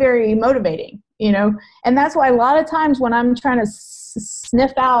that's very motivating, and that's why a lot of times when I'm trying to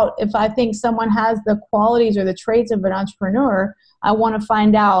sniff out if I think someone has the qualities or the traits of an entrepreneur, I want to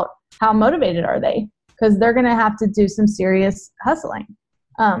find out how motivated are they, because they're going to have to do some serious hustling,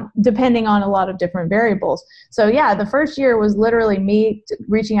 depending on a lot of different variables. So yeah, the first year was literally me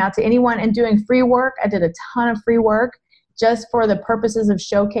reaching out to anyone and doing free work. I did a ton of free work just for the purposes of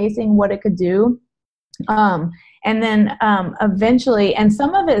showcasing what it could do. And then eventually, and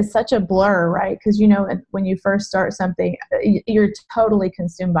some of it is such a blur, right? Because, when you first start something, you're totally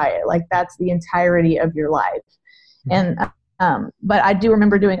consumed by it. Like that's the entirety of your life. And but I do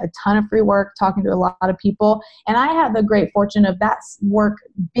remember doing a ton of free work, talking to a lot of people. And I had the great fortune of that work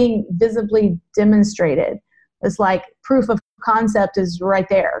being visibly demonstrated. It's like proof of concept is right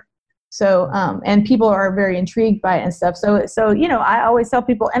there. So, and people are very intrigued by it and stuff. So, I always tell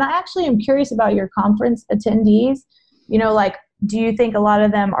people, and I actually am curious about your conference attendees, like, do you think a lot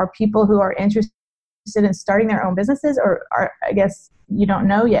of them are people who are interested in starting their own businesses, or I guess you don't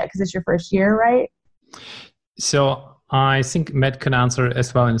know yet because it's your first year, right? So I think Matt can answer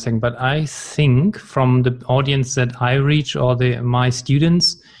as well in a second, but I think from the audience that I reach or my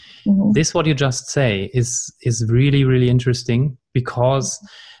students, this, what you just say is really, really interesting because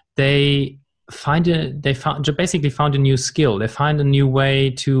they basically found a new skill. They find a new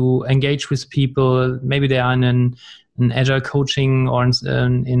way to engage with people. Maybe they are in an agile coaching or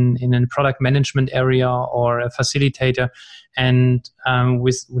in a product management area or a facilitator. And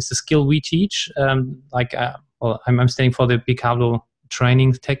with the skill we teach, I'm studying for the Picablo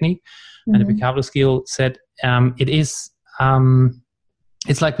training technique and the Picablo skill set. It is.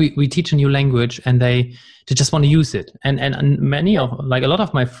 It's like we teach a new language and they just want to use it. And many of, like a lot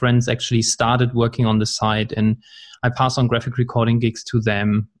of my friends actually started working on the side, and I pass on graphic recording gigs to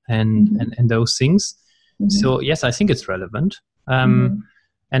them and those things. So yes, I think it's relevant. And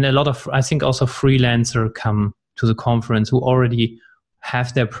a lot of, I think also freelancer come to the conference who already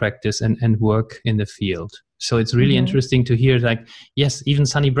have their practice and work in the field. So it's really interesting to hear, like, yes, even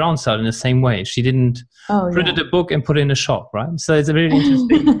Sunny Brown started in the same way. She didn't print a book and put it in a shop, right? So it's very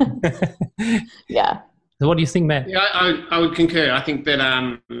interesting. Yeah. So what do you think, Matt? Yeah, I would concur. I think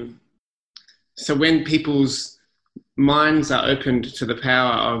that so when people's minds are opened to the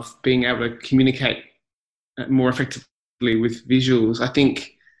power of being able to communicate more effectively with visuals, I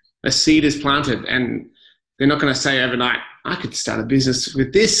think a seed is planted, and they're not going to say overnight, I could start a business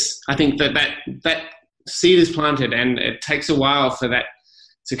with this. I think that seed is planted, and it takes a while for that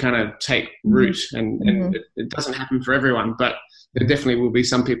to kind of take root, and it doesn't happen for everyone, but there definitely will be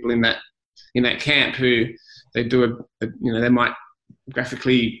some people in that camp who they do they might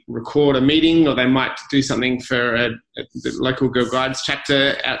graphically record a meeting, or they might do something for the local Girl Guides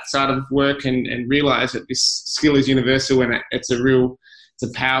chapter outside of work and realize that this skill is universal, and it's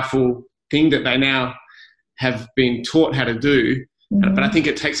a powerful thing that they now have been taught how to do. But I think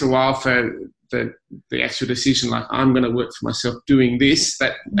it takes a while for the actual decision, like I'm going to work for myself doing this,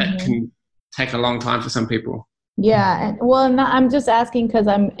 that can take a long time for some people. Yeah. I'm just asking because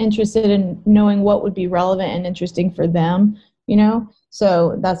I'm interested in knowing what would be relevant and interesting for them,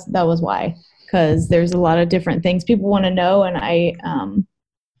 so that was why, because there's a lot of different things people want to know. And I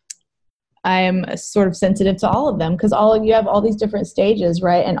am sort of sensitive to all of them because you have all these different stages,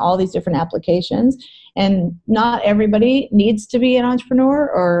 right? And all these different applications, and not everybody needs to be an entrepreneur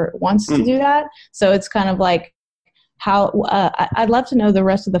or wants to do that. So it's kind of like I'd love to know the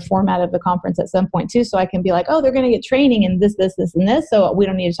rest of the format of the conference at some point too. So I can be like, oh, they're going to get training in this, and this. So we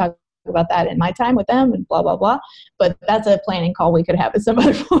don't need to talk about that in my time with them and blah, blah, blah. But that's a planning call we could have at some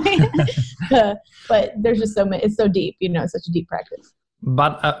other point. But there's just it's so deep, it's such a deep practice.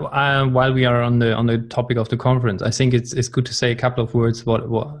 But while we are on the topic of the conference, I think it's good to say a couple of words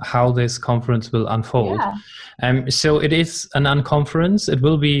how this conference will unfold. Yeah. So it is an unconference. It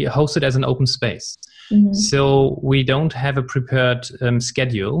will be hosted as an open space. Mm-hmm. So we don't have a prepared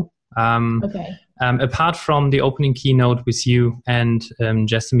schedule. Okay. Apart from the opening keynote with you and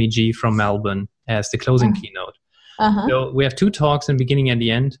Jessamy G from Melbourne as the closing keynote. Uh-huh. So we have 2 talks in the beginning and the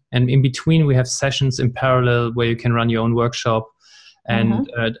end, and in between we have sessions in parallel where you can run your own workshop and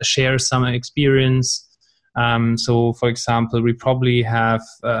share some experience. So, for example, we probably have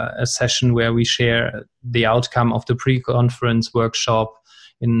a session where we share the outcome of the pre-conference workshop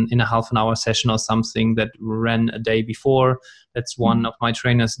in a half an hour session or something that ran a day before. That's one of my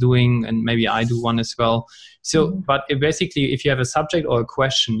trainers doing, and maybe I do one as well. So, but basically, if you have a subject or a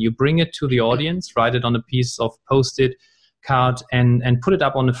question, you bring it to the audience, write it on a piece of Post-it card and put it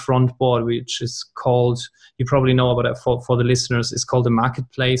up on the front board, which is called, you probably know about it for the listeners, it's called a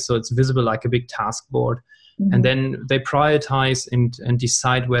marketplace. So it's visible like a big task board. Mm-hmm. And then they prioritize and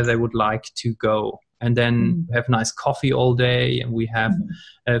decide where they would like to go. And then we have nice coffee all day, and we have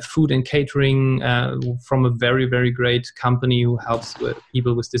food and catering from a very, very great company who helps with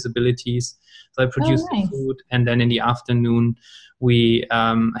people with disabilities. So I produce the food, and then in the afternoon we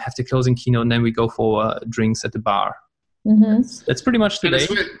have the closing keynote, and then we go for drinks at the bar. Mm-hmm. That's pretty much the day.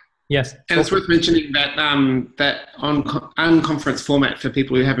 Yes. And it's worth mentioning that that unconference format for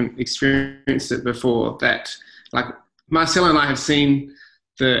people who haven't experienced it before, that like Marcella and I have seen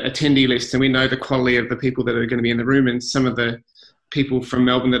the attendee list, and we know the quality of the people that are going to be in the room, and some of the people from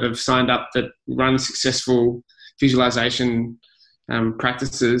Melbourne that have signed up that run successful visualization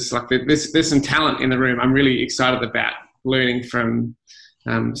practices. Like there's some talent in the room. I'm really excited about learning from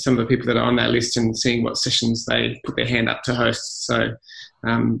some of the people that are on that list and seeing what sessions they put their hand up to host. So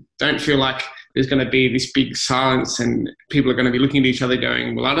don't feel like there's going to be this big silence and people are going to be looking at each other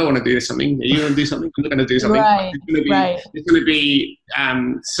going, well, I don't want to do something. Are you going to do something? I'm not going to do something. Right, there's going to be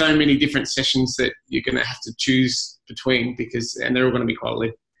so many different sessions that you're going to have to choose between and they're all going to be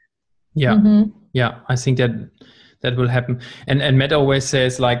quality. Yeah. Yeah. I think that will happen. And Matt always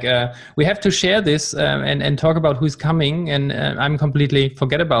says like, we have to share this and talk about who's coming. And I'm completely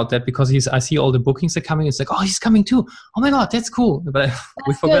forget about that because I see all the bookings are coming. It's like, oh, he's coming too. Oh my God, that's cool. But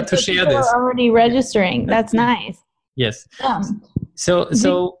we forgot to share this. Are already registering. That's nice. Yes.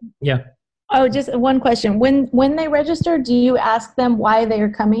 So yeah. Oh, just one question. When they register, do you ask them why they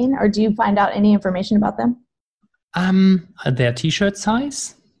are coming, or do you find out any information about them? Their t-shirt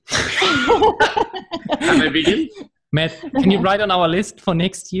size. Can they begin? Matt, can you write on our list for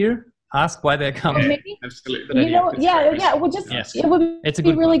next year? Ask why they're coming. Maybe. Absolutely. Yeah. Well, it would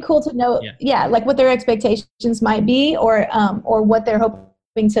be really cool to know. Yeah, like what their expectations might be, or what they're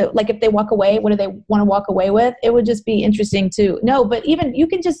hoping to, like if they walk away, what do they want to walk away with? It would just be interesting to know. But even you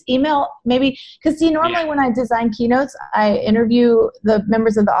can just email maybe, because normally when I design keynotes, I interview the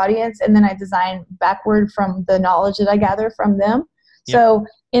members of the audience and then I design backward from the knowledge that I gather from them. Yeah. So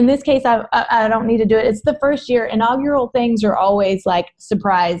in this case, I don't need to do it. It's the first year. Inaugural things are always like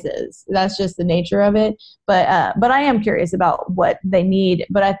surprises. That's just the nature of it. But I am curious about what they need.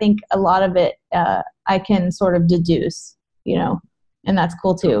 But I think a lot of it I can sort of deduce, and that's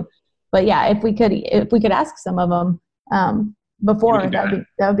cool too. But yeah, if we could ask some of them before, that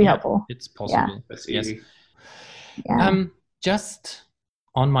would be helpful. It's possible. Yeah. That's easy. Yeah. Just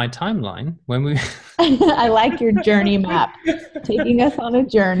on my timeline when we I like your journey map, taking us on a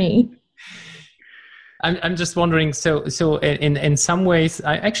journey. I'm just wondering, so in some ways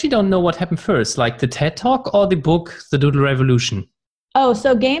I actually don't know what happened first, like the TED Talk or the book The Doodle Revolution. Oh,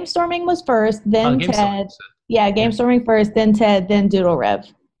 so Game Storming was first, then TED. Game Storming first, then TED, then Doodle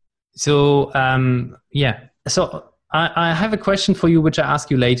Rev. So so I have a question for you which I ask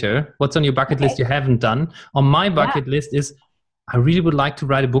you later. What's on your bucket list you haven't done? On my bucket list is, I really would like to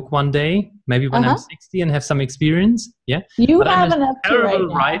write a book one day, maybe when I'm 60 and have some experience. Yeah. You but have I'm a enough terrible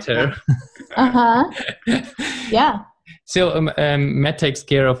to write writer. Yeah. So Matt takes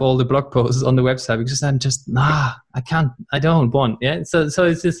care of all the blog posts on the website because I'm just, I can't, I don't want. Yeah. So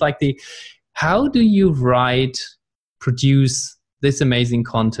it's just like how do you produce this amazing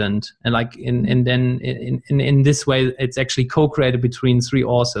content, and like in this way it's actually co-created between 3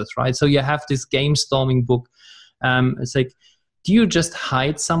 authors, right? So you have this game storming book. It's like, do you just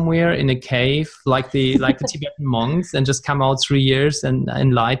hide somewhere in a cave like the Tibetan monks and just come out 3 years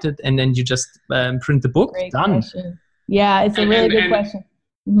and light it, and then you just print the book? Great Done. Question. Yeah, it's a really good question.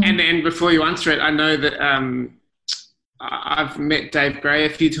 Mm-hmm. And before you answer it, I know that I've met Dave Gray a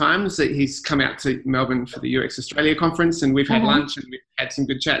few times. That he's come out to Melbourne for the UX Australia conference, and we've had lunch and we've had some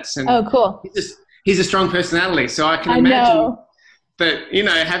good chats. And cool. He's a strong personality, so I can imagine that,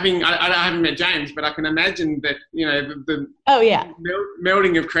 I haven't met James, but I can imagine that, the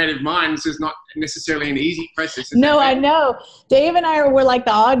melding of creative minds is not necessarily an easy process. No, I know. Dave and I were like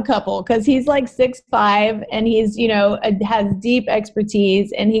the odd couple, because he's like 6'5", and he's, has deep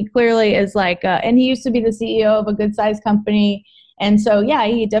expertise, and he clearly is like, and he used to be the CEO of a good sized company. And so, yeah,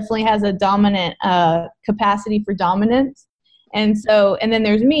 he definitely has a dominant capacity for dominance. And so, and then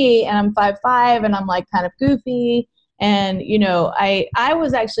there's me, and I'm 5'5", and I'm like kind of goofy. And, I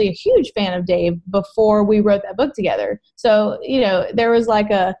was actually a huge fan of Dave before we wrote that book together. So, there was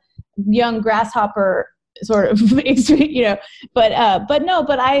like a young grasshopper sort of, but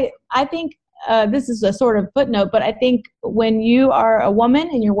I think this is a sort of footnote, but I think when you are a woman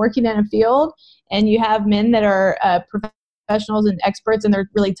and you're working in a field and you have men that are professionals and experts and they're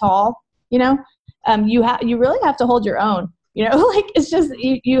really tall, you really have to hold your own. It's just,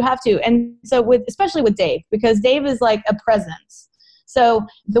 you have to. And so especially with Dave, because Dave is like a presence. So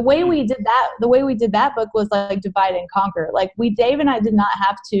the way we did that book was like divide and conquer. Like Dave and I did not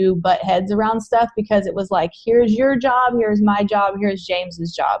have to butt heads around stuff, because it was like, here's your job, here's my job, here's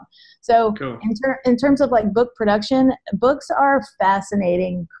James's job. So cool. In terms of like book production, books are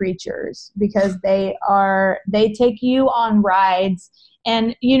fascinating creatures, because they take you on rides.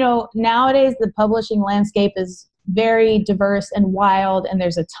 And, nowadays the publishing landscape is very diverse and wild, and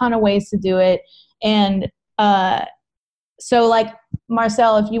there's a ton of ways to do it. And so like,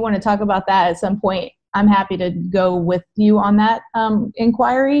 Marcel, if you want to talk about that at some point, I'm happy to go with you on that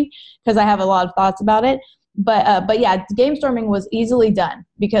inquiry, because I have a lot of thoughts about it. But yeah, game storming was easily done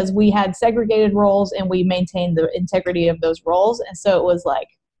because we had segregated roles and we maintained the integrity of those roles, and so it was like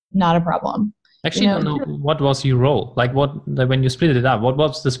not a problem. Actually, I don't know, what was your role? Like when you split it up, what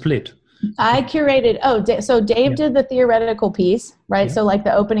was the split? I curated, so Dave did the theoretical piece, right? Yeah. So like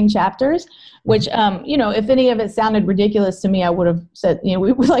the opening chapters, which, if any of it sounded ridiculous to me, I would have said, it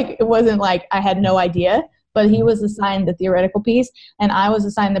wasn't like I had no idea, but he was assigned the theoretical piece and I was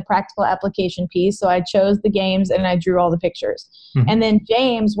assigned the practical application piece. So I chose the games and I drew all the pictures. Mm-hmm. And then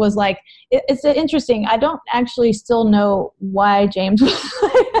James was like, it's interesting. I don't actually still know why James was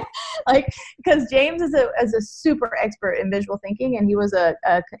because James is a super expert in visual thinking, and he was a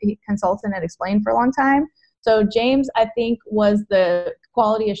consultant at Explain for a long time. So James, I think, was the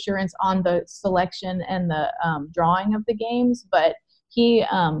quality assurance on the selection and the drawing of the games, but he,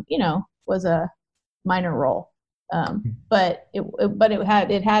 was a minor role. But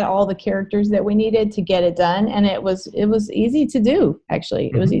it had all the characters that we needed to get it done, and it was easy to do.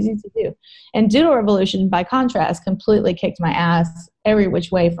 Actually, it was easy to do. And Doodle Revolution, by contrast, completely kicked my ass every which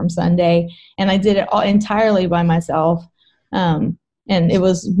way from Sunday, and I did it all entirely by myself. And it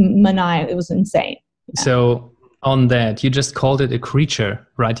was maniacal. It was insane. Yeah. So on that, you just called it a creature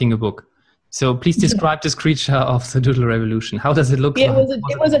writing a book. So please describe this creature of the Doodle Revolution. How does it look like?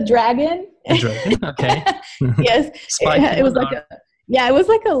 It was a dragon. A dragon, okay. Yes. It was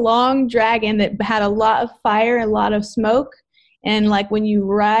like a long dragon that had a lot of fire, a lot of smoke. And like when you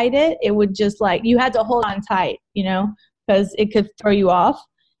ride it, it would just like, you had to hold on tight, because it could throw you off.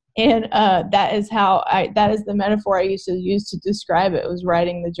 And that is the metaphor I used to use to describe it, was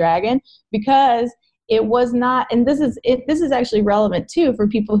riding the dragon, because it was not, and this is actually relevant too for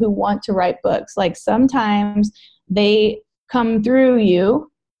people who want to write books. Like sometimes they come through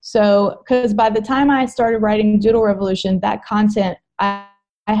you. So, because by the time I started writing Doodle Revolution, that content, I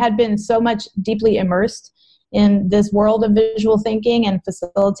had been so much deeply immersed in this world of visual thinking and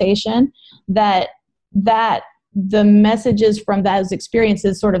facilitation that the messages from those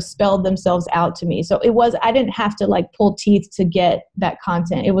experiences sort of spelled themselves out to me. So I didn't have to like pull teeth to get that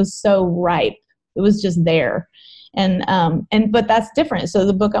content. It was so ripe. It was just there. But that's different. So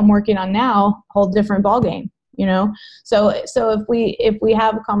the book I'm working on now, whole different ballgame. you know? So if we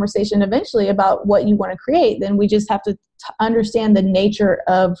have a conversation eventually about what you want to create, then we just have to understand the nature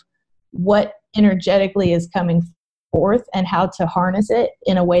of what energetically is coming forth and how to harness it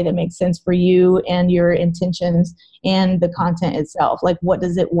in a way that makes sense for you and your intentions and the content itself. Like, what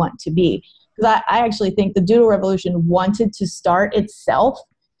does it want to be? Because I actually think the Doodle Revolution wanted to start itself,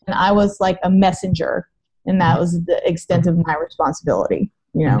 and I was like a messenger, and that was the extent of my responsibility,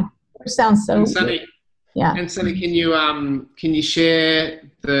 you know? Which sounds so Sunny, yeah. And Sunny, can you share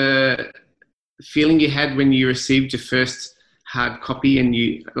the feeling you had when you received your first hard copy and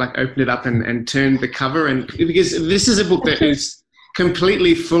you like opened it up and turned the cover? And because this is a book that is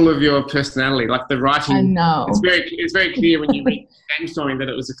completely full of your personality, like the writing. I know. It's very clear when you read Gamestorming that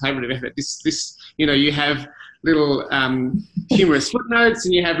it was a collaborative effort. This you know, you have little humorous footnotes,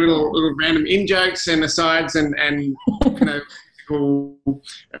 and you have little random in jokes and asides and you know,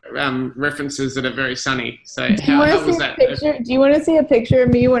 references that are very sunny. So how was that? Do you want to see a picture of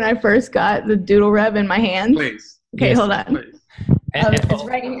me when I first got the Doodle Rev in my hand? Please. Okay, yes, hold on. Please. It's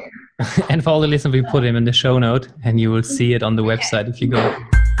right here. And for all the listeners, we put him in the show note, and you will see it on the website if you go.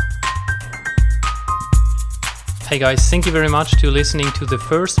 Hey guys, thank you very much to listening to the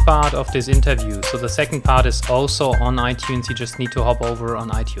first part of this interview. So the second part is also on iTunes. You just need to hop over on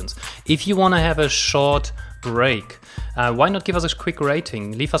iTunes. If you want to have a short break, why not give us a quick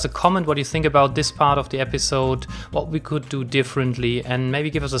rating? Leave us a comment what you think about this part of the episode, what we could do differently, and maybe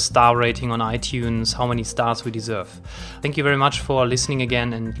give us a star rating on iTunes, how many stars we deserve. Thank you very much for listening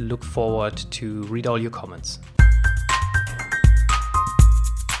again, and look forward to read all your comments.